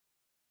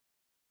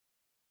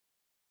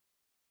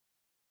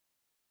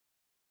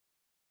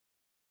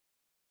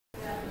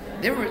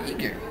they were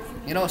eager.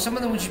 You know, some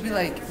of them would just be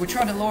like, we're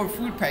trying to lower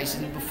food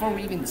prices, and before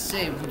we even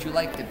say, would you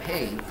like to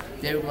pay,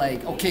 they were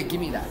like, okay, give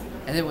me that.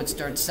 And they would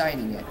start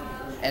signing it.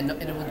 And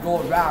it would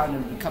go around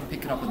and we'd come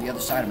pick it up on the other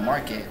side of the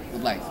market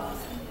with like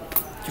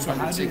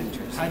 200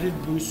 signatures. How did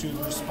BUSU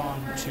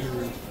respond to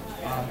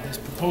this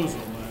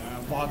proposal,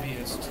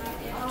 lobbyist,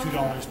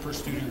 $2 per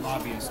student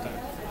lobbyist?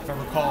 If I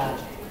recall,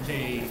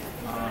 they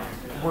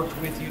worked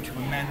with you to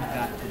amend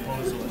that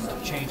proposal and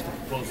to change the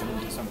proposal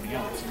into something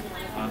else,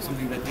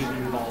 something that didn't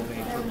involve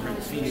a per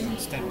fee and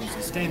instead was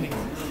a standing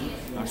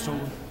order. So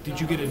did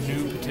you get a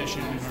new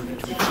petition in order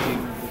to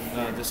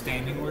achieve the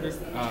standing order, to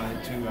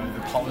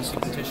the policy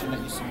petition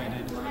that you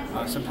submitted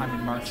sometime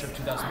in March of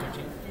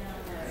 2013?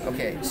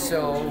 Okay,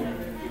 so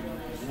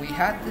we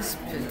had this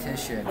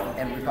petition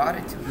and we brought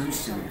it to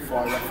BUSU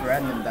for a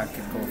referendum that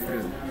could go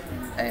through.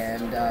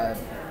 And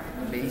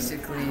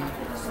basically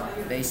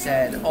they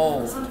said,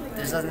 oh,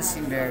 this doesn't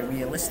seem very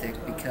realistic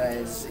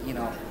because, you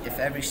know, if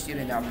every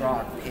student at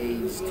Brock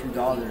pays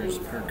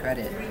 $2 per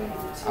credit,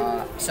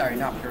 sorry,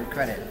 not per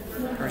credit,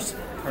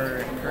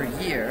 per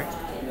year,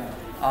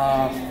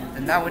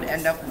 then that would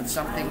end up with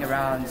something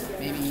around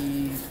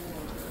maybe,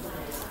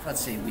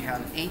 let's see, we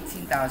have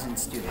 18,000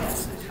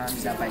 students,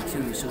 times that by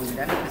 2, so we would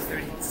end up with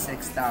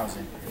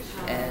 36,000.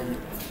 And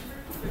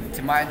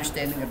to my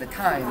understanding at the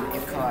time,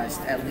 it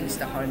cost at least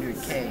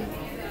 $100K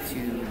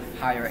to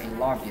hire a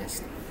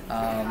lobbyist.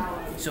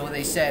 So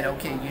they said,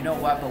 okay, you know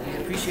what, but we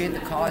appreciate the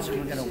cause and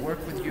we're going to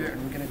work with you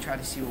and we're going to try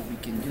to see what we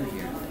can do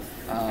here.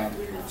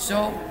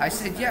 So I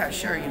said, yeah,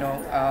 sure, you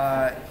know,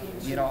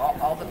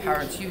 all the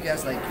power to you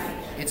guys. Like,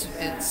 it's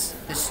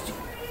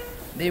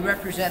they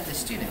represent the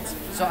students,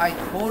 so I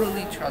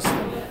totally trust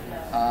them.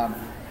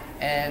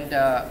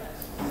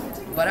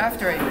 But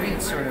after I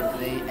read, sort of,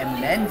 they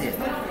amended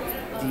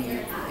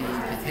the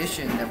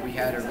petition that we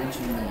had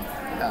originally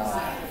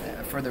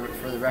for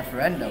the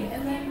referendum,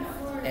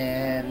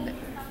 and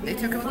they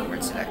took out the word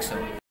Sodexo.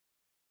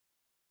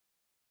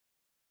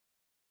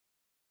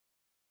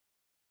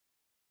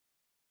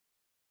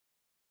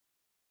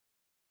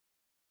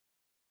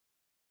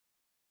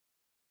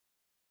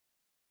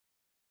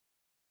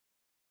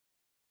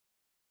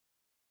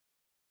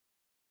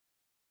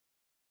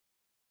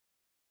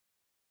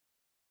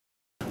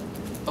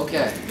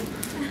 Okay.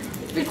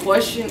 The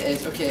question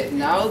is, okay,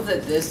 now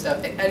that this,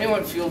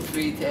 anyone feel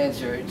free to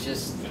answer,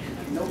 just,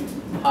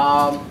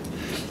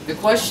 the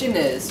question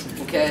is,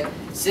 okay,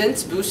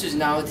 since BUSU is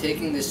now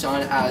taking this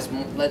on as,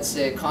 let's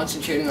say,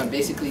 concentrating on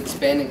basically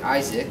expanding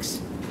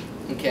ISACs,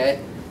 okay,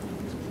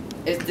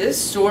 is this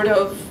sort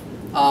of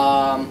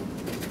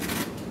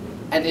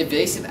an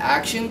evasive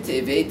action to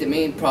evade the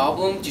main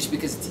problem just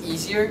because it's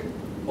easier?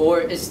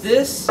 Or is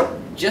this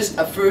just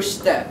a first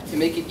step to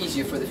make it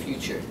easier for the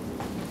future?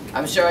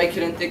 I'm sure I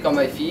couldn't think on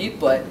my feet,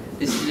 but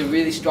this is a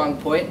really strong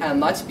point, and I'm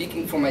not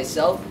speaking for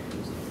myself.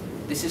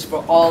 This is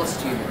for all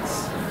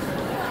students.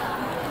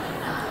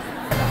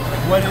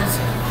 What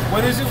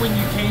is it when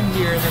you came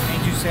here that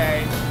made you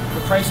say,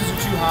 the prices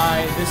are too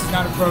high, this is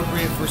not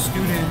appropriate for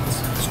student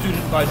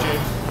budget?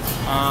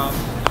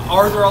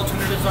 Are there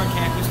alternatives on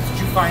campus? Did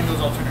you find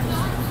those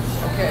alternatives?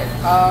 Okay,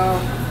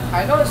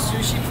 I know a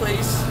sushi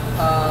place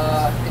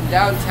in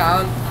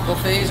downtown.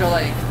 Buffets are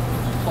like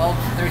 $12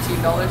 to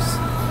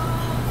 $13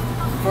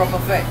 for a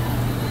buffet.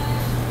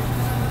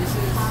 This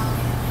is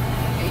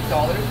 $8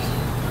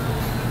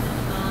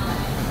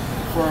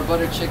 for a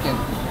butter chicken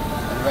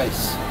and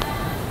rice.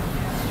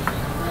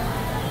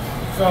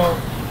 So,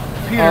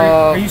 Peter,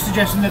 are you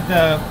suggesting that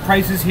the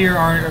prices here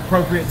aren't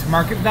appropriate to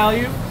market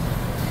value?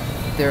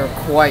 They're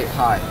quite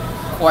high,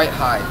 quite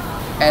high.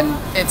 And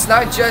it's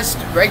not just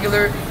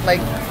regular,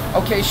 like,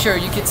 okay, sure,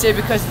 you could say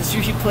because the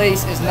sushi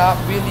place is not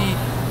really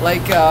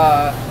like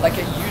a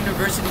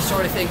university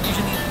sort of thing.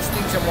 Usually these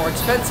things are more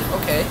expensive.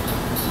 Okay,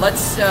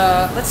 let's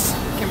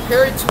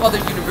compare it to other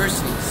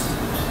universities.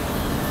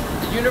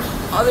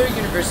 Other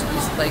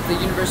universities, like the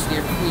University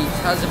of Queens,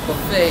 has a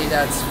buffet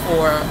that's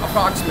for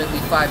approximately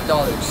 $5.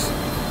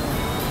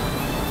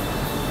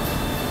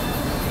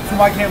 So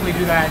why can't we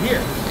do that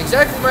here?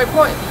 Exactly my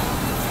point.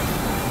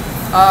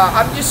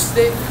 I'm just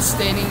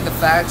stating the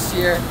facts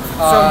here.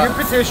 So your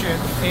petition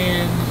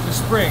in the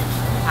spring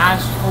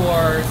asked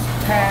for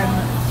 10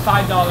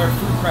 $5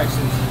 food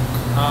prices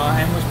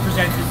and was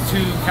presented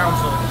to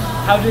council.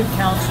 How did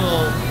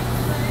council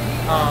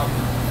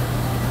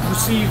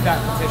receive that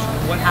petition?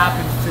 What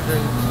happened to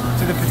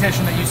the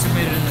petition that you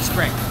submitted in the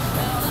spring?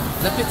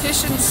 The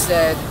petition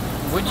said,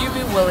 would you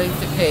be willing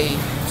to pay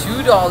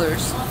 $2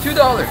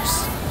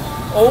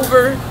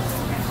 over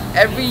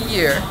every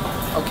year,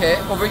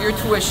 okay, over your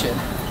tuition,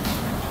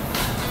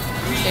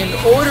 in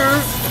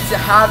order to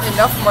have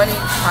enough money to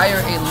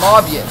hire a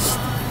lobbyist?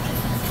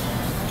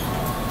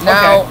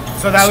 Now, okay.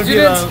 So that would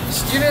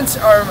students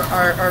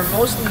are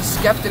mostly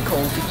skeptical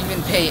to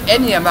even pay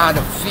any amount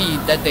of fee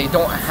that they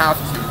don't have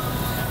to.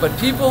 But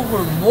people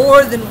were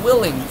more than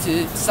willing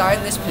to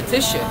sign this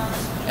petition,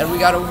 and we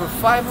got over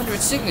 500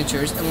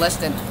 signatures in less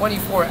than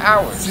 24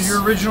 hours. So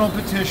your original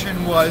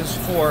petition was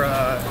for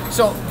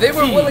so they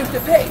were willing to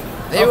pay.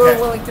 They were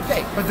willing to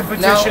pay. But the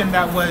petition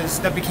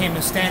that became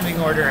a standing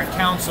order at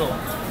council,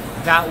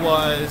 that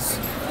was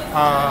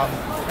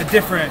a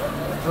different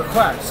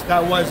request.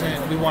 That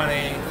wasn't, we want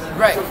a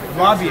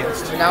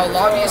lobbyist. Now,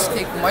 lobbyists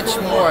take much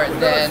more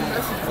than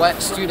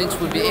what students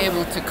would be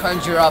able to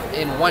conjure up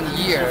in 1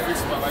 year.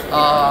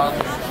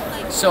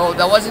 So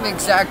that wasn't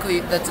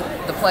exactly,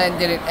 the plan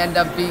didn't end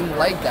up being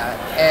like that.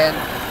 And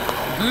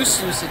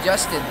BUSU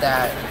suggested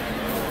that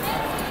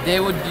they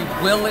would be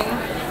willing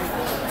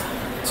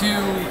to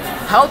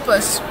help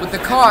us with the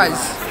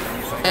cause,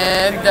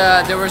 and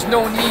there was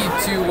no need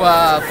to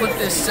put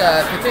this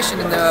petition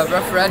in the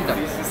referendum.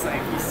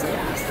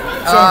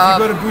 So if you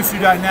go to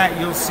BUSU.net,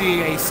 you'll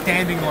see a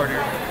standing order,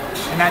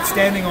 and that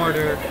standing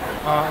order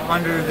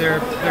under their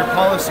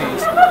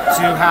policies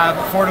to have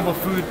affordable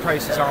food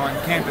prices on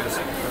campus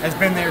has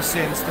been there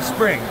since the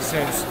spring,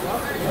 since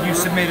you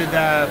submitted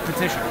the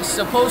petition. It's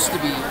supposed to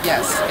be,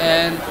 yes.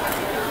 And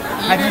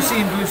have you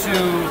seen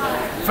BUSU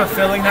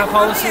fulfilling that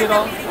policy at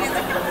all?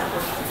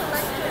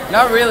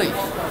 Not really.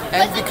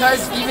 And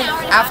because even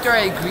after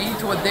I agreed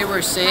to what they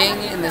were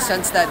saying, in the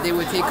sense that they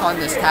would take on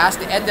this task,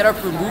 they ended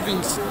up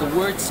removing the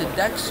word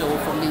Sodexo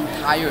from the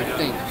entire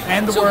thing.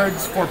 And the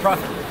words for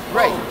profit.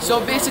 Right. So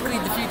basically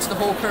defeats the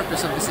whole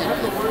purpose of this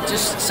interview.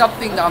 Just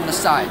something on the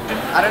side.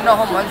 I don't know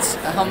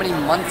how many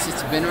months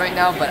it's been right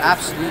now, but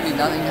absolutely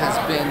nothing has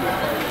been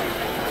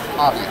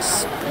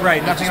obvious.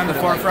 Right, nothing on the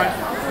forefront?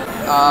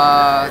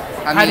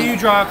 How do you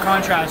draw a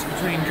contrast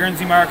between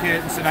Guernsey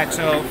Market and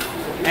Sodexo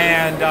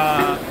and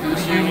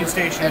the Union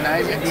Station and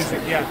Isaac's?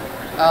 Yeah.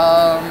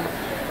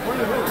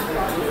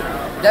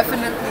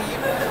 Definitely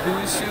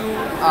BUSU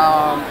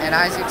and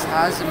Isaac's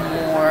has a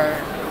more...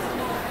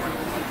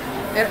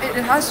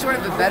 It has sort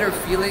of a better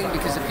feeling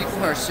because the people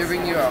who are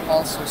serving you are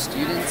also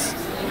students,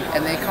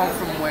 and they come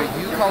from where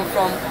you come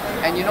from,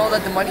 and you know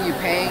that the money you're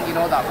paying, you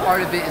know that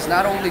part of it is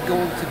not only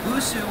going to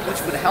BUSU,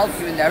 which would help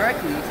you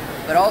indirectly,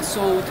 but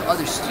also to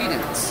other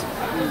students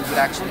who would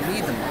actually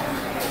need the money.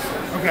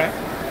 Okay.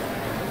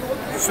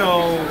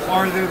 So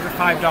are there the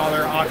 $5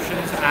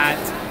 options at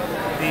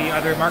the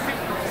other market?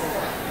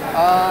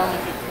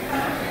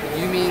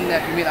 You mean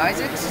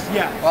Isaac's?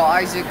 Yeah. Well,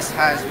 Isaac's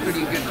has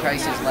pretty good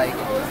prices. Like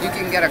you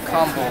can get a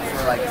combo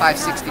for like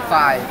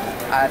 $5.65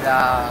 at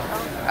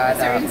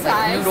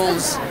like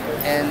noodles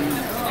and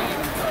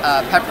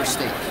pepper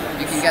steak.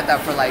 You can get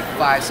that for like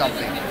 $5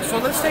 something. So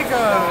let's take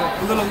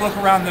a little look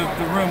around the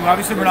room.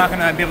 Obviously, we're not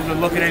going to be able to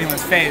look at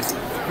anyone's face.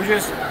 We're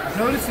just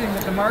noticing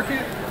that the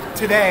market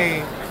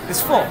today is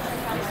full.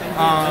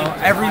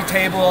 Every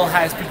table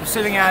has people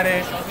sitting at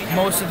it.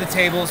 Most of the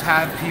tables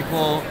have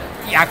people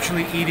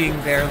actually eating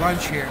their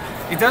lunch here.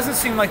 It doesn't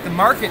seem like the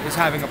market is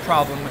having a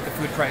problem with the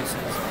food prices.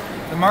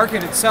 The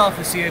market itself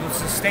is able to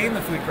sustain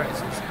the food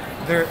prices.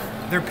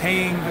 They're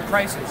paying the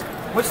prices.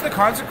 What's the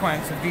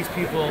consequence of these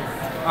people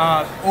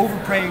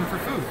overpaying for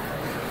food?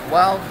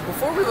 Well,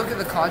 before we look at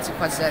the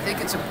consequences, I think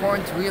it's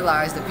important to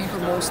realize that people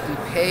mostly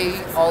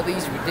pay all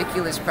these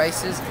ridiculous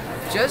prices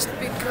just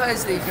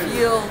because they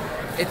feel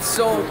it's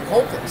so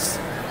hopeless.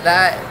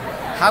 That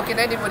how can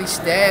anybody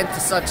stand to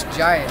such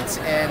giants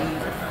and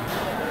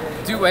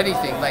do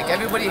anything? Like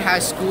everybody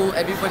has school,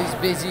 everybody's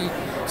busy,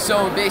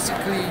 so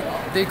basically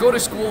they go to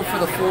school for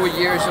the 4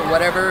 years or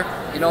whatever,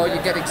 you know, you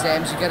get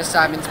exams, you get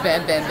assignments,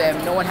 bam, bam,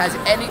 bam. No one has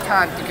any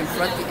time to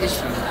confront the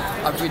issue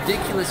of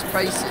ridiculous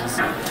prices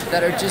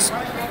that are just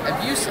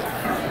abusive.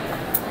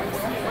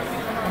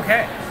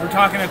 Okay, we're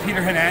talking to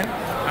Peter Henen.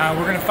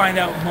 We're going to find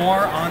out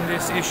more on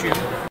this issue.